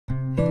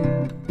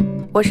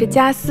我是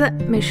佳思，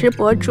美食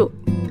博主，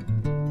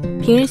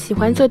平日喜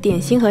欢做点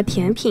心和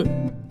甜品。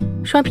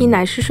双皮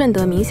奶是顺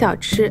德名小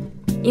吃，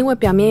因为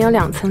表面有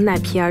2层奶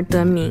皮而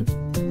得名，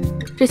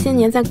这些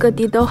年在各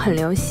地都很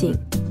流行。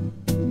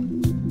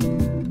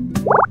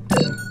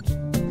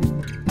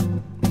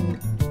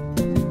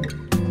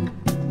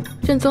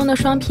正宗的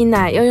双皮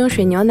奶要用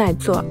水牛奶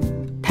做，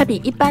它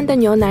比一般的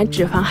牛奶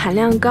脂肪含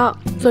量高，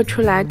做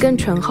出来更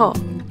醇厚。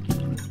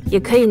也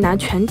可以拿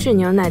全脂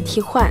牛奶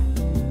替换，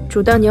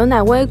煮到牛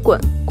奶微滚，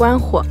关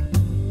火，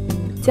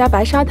加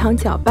白砂糖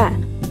搅拌，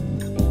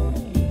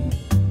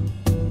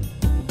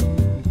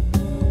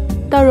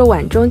倒入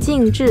碗中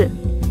静置。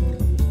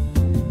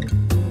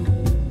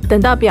等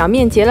到表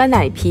面结了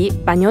奶皮，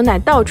把牛奶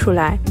倒出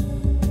来。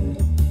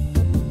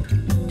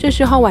这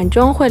时候碗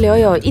中会留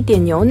有1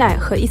点牛奶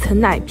和1层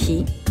奶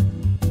皮。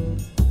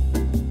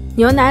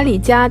牛奶里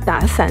加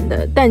打散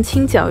的蛋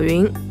清搅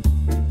匀，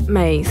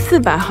每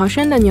400毫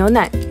升的牛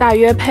奶大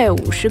约配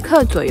50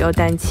克左右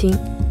蛋清，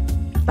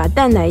把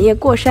淡奶液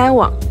过筛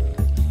网，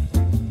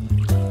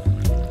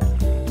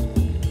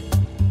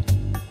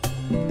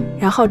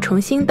然后重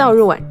新倒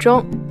入碗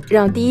中，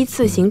让第一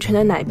次形成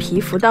的奶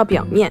皮浮到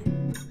表面。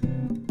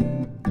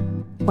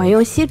碗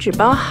用锡纸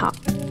包好，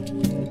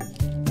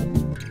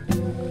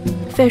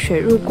沸水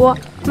入锅，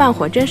慢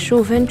火蒸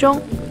15分钟。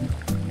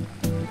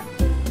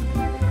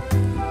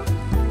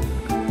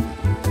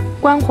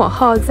关火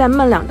后再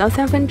焖2到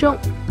3分钟，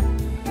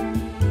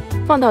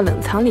放到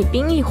冷藏里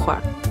冰一会儿，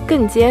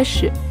更结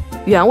实。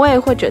原味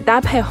或者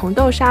搭配红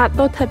豆沙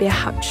都特别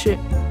好吃。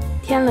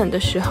天冷的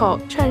时候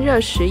趁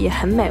热时也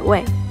很美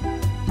味。